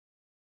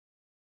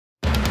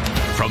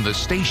from the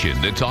station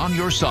that's on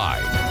your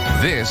side.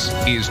 This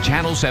is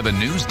Channel 7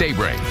 News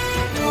Daybreak.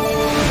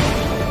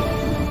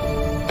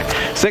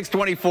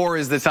 6:24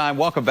 is the time.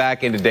 Welcome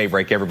back into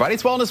Daybreak, everybody.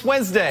 It's Wellness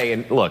Wednesday.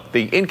 And look,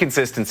 the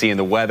inconsistency in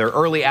the weather,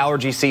 early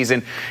allergy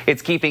season,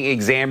 it's keeping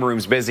exam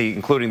rooms busy,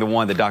 including the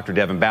one that Dr.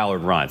 Devon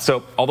Ballard runs.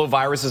 So although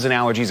viruses and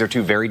allergies are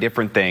two very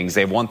different things, they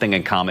have one thing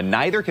in common.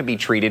 Neither can be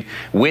treated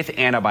with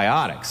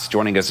antibiotics.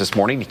 Joining us this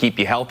morning to keep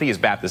you healthy is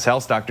Baptist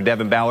Health's Dr.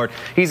 Devon Ballard.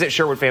 He's at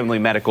Sherwood Family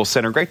Medical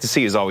Center. Great to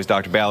see you as always,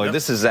 Dr. Ballard. Yep.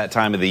 This is that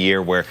time of the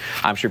year where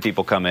I'm sure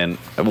people come in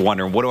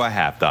wondering, what do I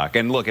have, Doc?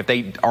 And look, if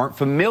they aren't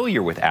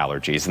familiar with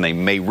allergies, and they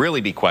may really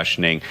be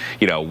questioning,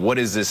 what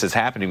is this that's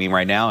happening to me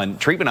right now? And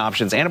treatment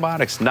options,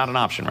 antibiotics, not an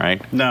option,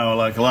 right? No,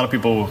 like a lot of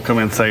people come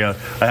in and say, I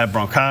have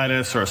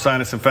bronchitis or a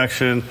sinus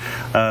infection,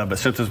 but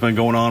symptoms have been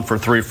going on for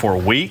 3 or 4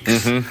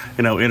 weeks.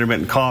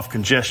 Intermittent cough,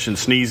 congestion,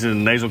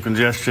 sneezing, nasal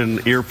congestion,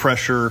 ear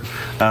pressure,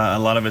 a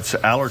lot of it's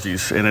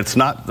allergies. And it's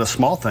not the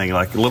small thing.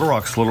 Like Little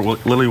Rock's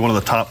literally one of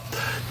the top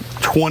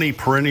 20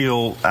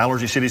 perennial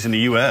allergy cities in the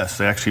U.S.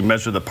 They actually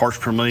measure the parts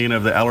per million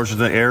of the allergens in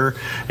the air,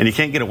 and you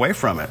can't get away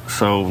from it.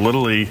 So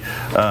literally,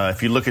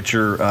 if you look at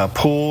your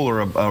pool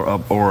or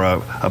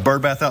a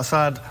bird bath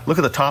outside, look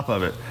at the top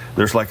of it.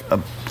 There's like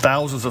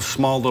thousands of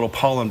small little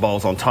pollen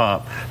balls on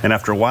top, and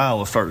after a while,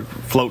 it'll start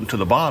floating to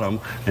the bottom,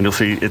 and you'll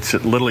see it's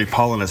literally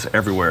pollen is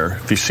everywhere.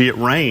 If you see it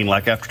rain,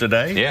 like after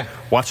today,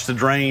 watch the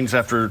drains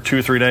after 2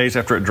 or 3 days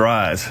after it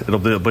dries. It'll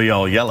be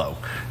all yellow,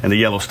 and the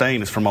yellow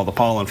stain is from all the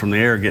pollen from the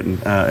air getting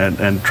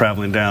and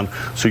traveling down.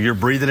 So you're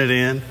breathing it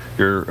in.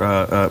 You're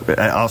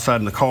outside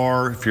in the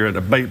car. If you're at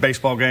a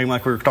baseball game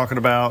like we were talking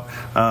about,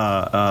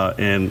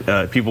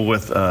 and people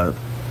with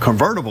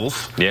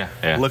convertibles,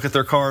 look at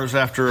their cars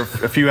after a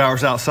few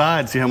hours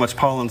outside, see how much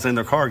pollen's in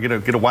their car,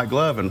 get a white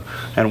glove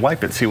and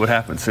wipe it, see what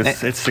happens.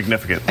 It's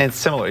significant. And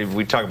similar,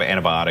 we talk about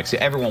antibiotics.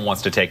 Everyone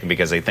wants to take them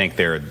because they think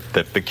they're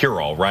the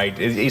cure-all, right?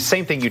 It's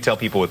same thing you tell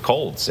people with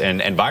colds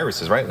and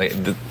viruses, right?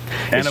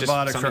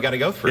 Antibiotics something you got to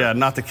go through. Yeah,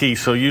 not the key.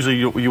 So usually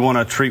you want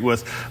to treat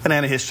with an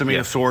antihistamine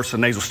of sorts, a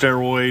nasal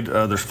steroid.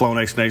 There's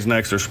Flonase,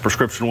 Nasonex. There's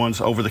prescription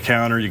ones over the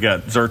counter. You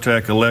got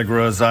Zyrtec,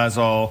 Allegra,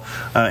 Xyzal.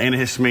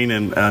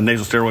 Antihistamine and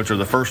nasal steroids are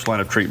the first line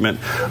of treatment.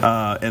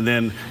 And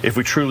then if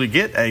we truly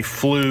get a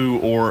flu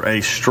or a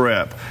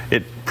strep,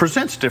 it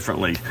presents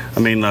differently. I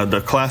mean,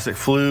 the classic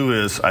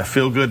flu is I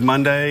feel good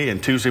Monday,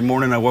 and Tuesday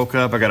morning I woke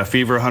up, I got a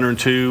fever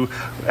 102,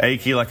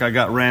 achy like I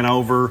got ran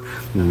over.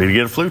 Maybe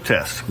get a flu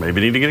test.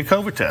 Maybe need to get a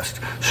COVID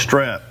test.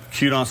 Strep,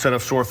 acute onset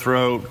of sore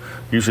throat.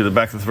 Usually the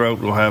back of the throat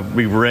will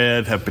be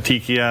red, have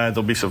petechiae.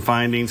 There'll be some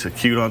findings,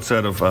 acute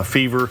onset of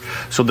fever.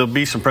 So there'll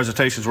be some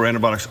presentations where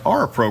antibiotics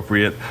are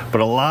appropriate,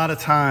 but a lot of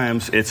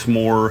times it's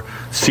more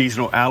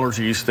seasonal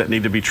allergies that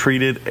need to be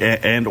treated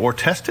and or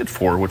tested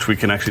for, which we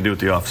can actually do at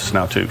the office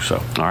now too. So,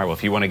 all right, well,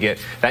 if you want to get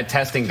that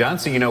testing done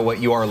so you know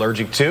what you are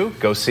allergic to,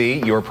 go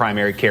see your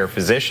primary care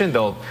physician.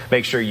 They'll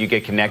make sure you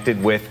get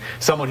connected with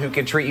someone who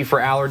can treat you for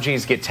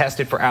allergies, get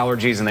tested for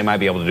allergies, and they might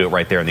be able to do it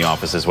right there in the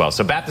office as well.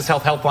 So Baptist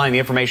Health Helpline, the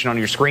information on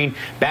your screen,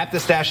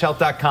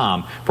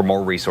 Baptist-Health.com for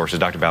more resources.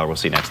 Dr. Ballard, we'll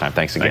see you next time.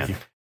 Thanks again. Thank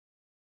you.